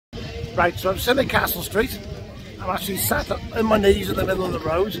Right, so I'm sitting in Castle Street. I'm actually sat on my knees in the middle of the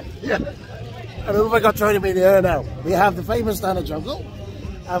road. Yeah. And who have I got joining me here now? We have the famous Dana Jungle,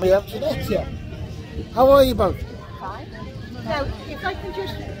 and we have Jeanette here. How are you both? Fine. Now, if I can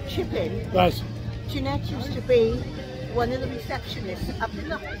just chip in. Right. Jeanette used to be one of the receptionists up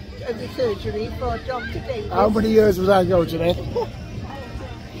in the surgery for Dr. Davis. How many years was that ago, Jeanette?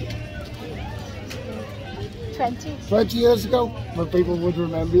 20. 20 years ago? But people would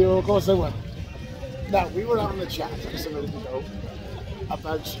remember you, of course they would. Now, we were having a chat just a minute ago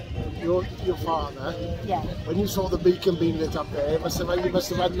about your father. Yeah. When you saw the beacon being lit up there, you must have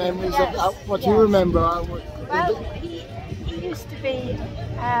had memories Yes, of what you remember. Well, he used to be,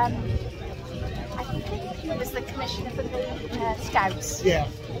 I think he was the commissioner for the Scouts. Yeah.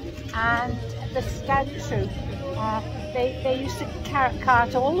 And the Scout troop, they used to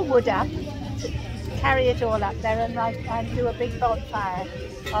cart all the wood up, to carry it all up there and do a big bonfire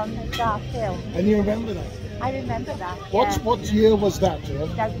on the Dark Hill. And you remember that? I remember that. What year was that,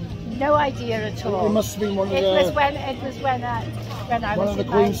 Jeanette? No idea at all. It must have been one of It was when I one was of the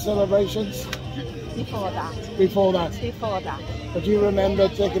Queen's celebrations. Before that. Before that. Before that. But do you remember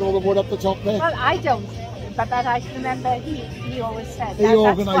taking all the wood up the top there? Well, I don't, but I can remember he always said he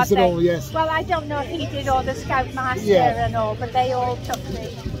organised it all, yes. Well, I don't know if he did all the Scoutmaster and all, but they all took me.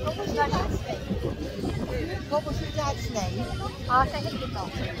 What was that? What was your dad's name? Arthur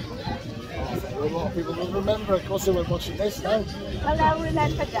Higginbotham. A lot of people will remember, of course they were watching this now. Well, I'll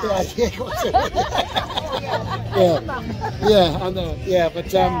remember that. Yeah, of course they will. Yeah, I know. Yeah,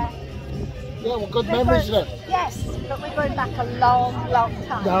 but yeah, well, good memories there. Yes, but we're going back a long, long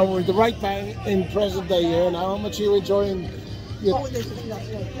time. Now we're the right bang in present day here. Now, how much are you enjoying? Oh, this is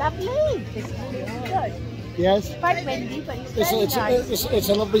lovely. Lovely. This is really good. Yes. Quite windy, but it's very nice. It's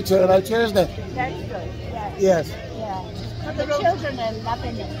a lovely turnout here, isn't it? Very good. Yes. Yes. Yeah. And the children are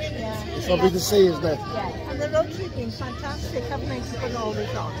loving it. Yeah. It's lovely to see, isn't it? Yeah. And the Rotary been fantastic, haven't they, to put all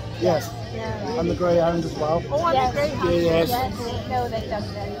this on? Yes. Yeah. And the greyhound as well. Oh, and the greyhound. Yes. Yes. No, they've done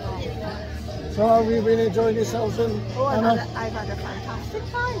very well. So have you been enjoying yourselves then? Oh, I've had a fantastic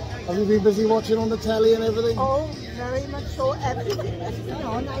time. Have you been busy watching on the telly and everything? Oh, very much so. Everything that's been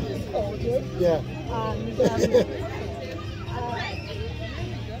on, I recorded. Yeah. And,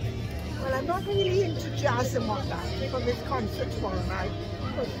 well, I'm not really into jazz and whatnot for this concert tomorrow night.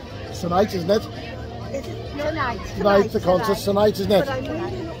 It's tonight, isn't it? Is it? Tonight, the concert's tonight, isn't it? But I'm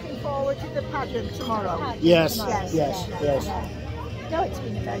really looking forward to the pageant tomorrow. Yes, Yes. yes. No, it's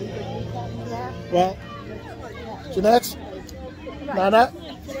been a very good weekend. Yeah. Well, Jeanette, Nana,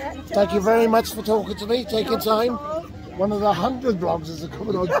 thank you very much for talking to me, taking time. One of the 100 bloggers that are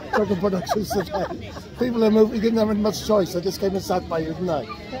coming on Jungleproductions today. People are moving, didn't have much choice. I just came and sat by you, didn't I?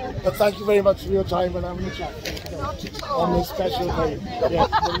 But thank you very much for your time and having a chat on this special day. Yes,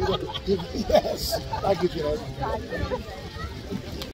 yes. Thank you, Jeanette.